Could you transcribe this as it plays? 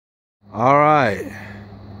Alright,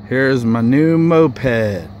 here's my new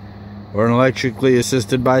moped, or an electrically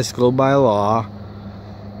assisted bicycle by law.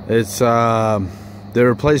 It's the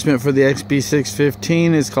replacement for the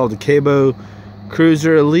XB-615. It's called the Cabo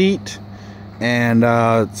Cruiser Elite, and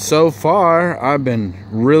so far I've been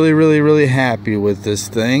really happy with this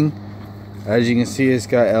thing. As you can see, it's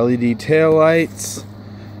got LED tail lights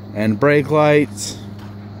and brake lights.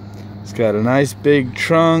 It's got a nice big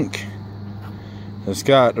trunk. It's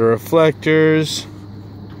got the reflectors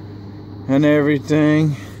and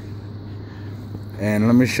everything. And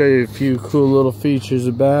let me show you a few cool little features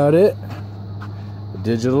about it. The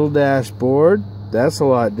digital dashboard, that's a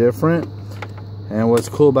lot different. And what's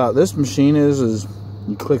cool about this machine is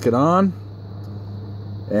you click it on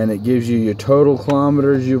and it gives you your total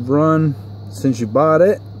kilometers you've run since you bought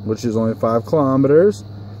it, which is only 5 kilometers.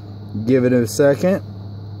 Give it a second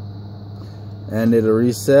and it'll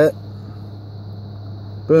reset,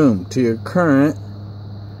 boom, to your current,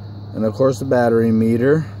 and of course the battery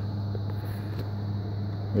meter.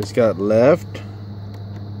 It's got left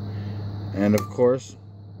and of course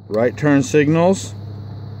right turn signals.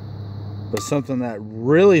 But something that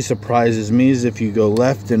really surprises me is if you go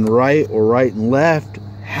left and right or right and left,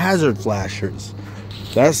 hazard flashers.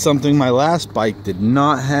 That's something my last bike did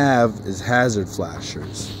not have, is hazard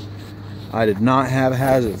flashers. I did not have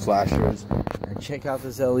hazard flashers. And check out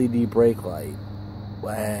this LED brake light.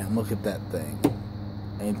 Wow, look at that thing.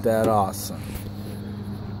 Ain't that awesome?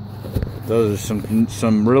 Those are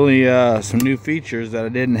some really some new features that I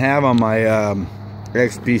didn't have on my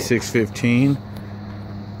XB-615.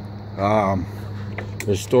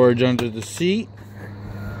 There's storage under the seat,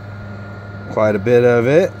 quite a bit of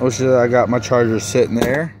it, which is, I got my charger sitting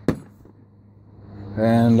there.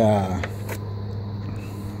 And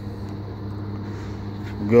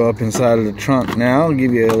we'll go up inside of the trunk now. I'll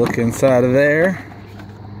give you a look inside of there.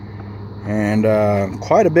 And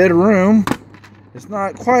quite a bit of room. It's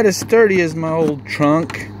not quite as sturdy as my old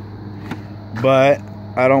trunk, but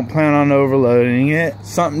I don't plan on overloading it.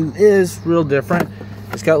 Something is real different.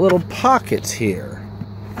 It's got little pockets here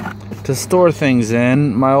to store things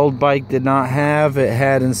in. My old bike did not have.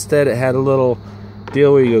 Instead it had a little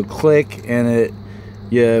deal where you go click and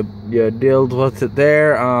you deal with it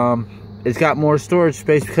there. It's got more storage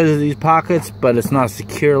space because of these pockets, but it's not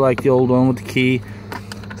secure like the old one with the key.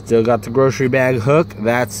 Still got the grocery bag hook.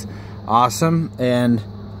 That's awesome. And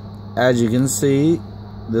as you can see,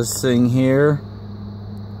 this thing here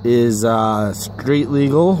is street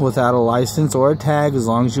legal without a license or a tag, as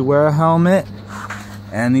long as you wear a helmet.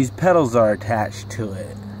 And these pedals are attached to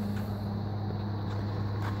it.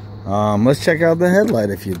 Let's check out the headlight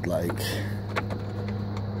if you'd like.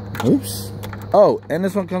 Oops. Oh, and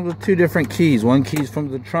this one comes with 2 different keys. One key's from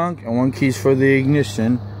the trunk and one key's for the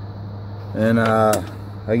ignition. And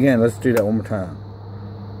again, let's do that one more time.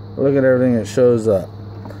 Look at everything that shows up.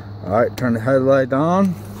 Alright, turn the headlight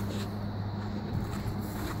on.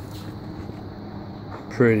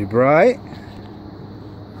 Pretty bright.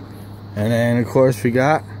 And then of course we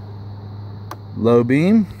got low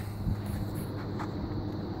beam.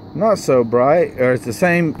 Not so bright, or it's the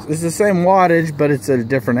same wattage, but it's at a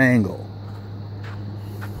different angle.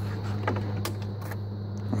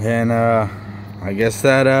 And I guess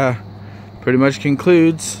that pretty much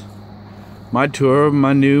concludes my tour of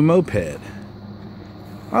my new moped.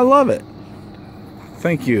 I love it.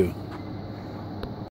 Thank you.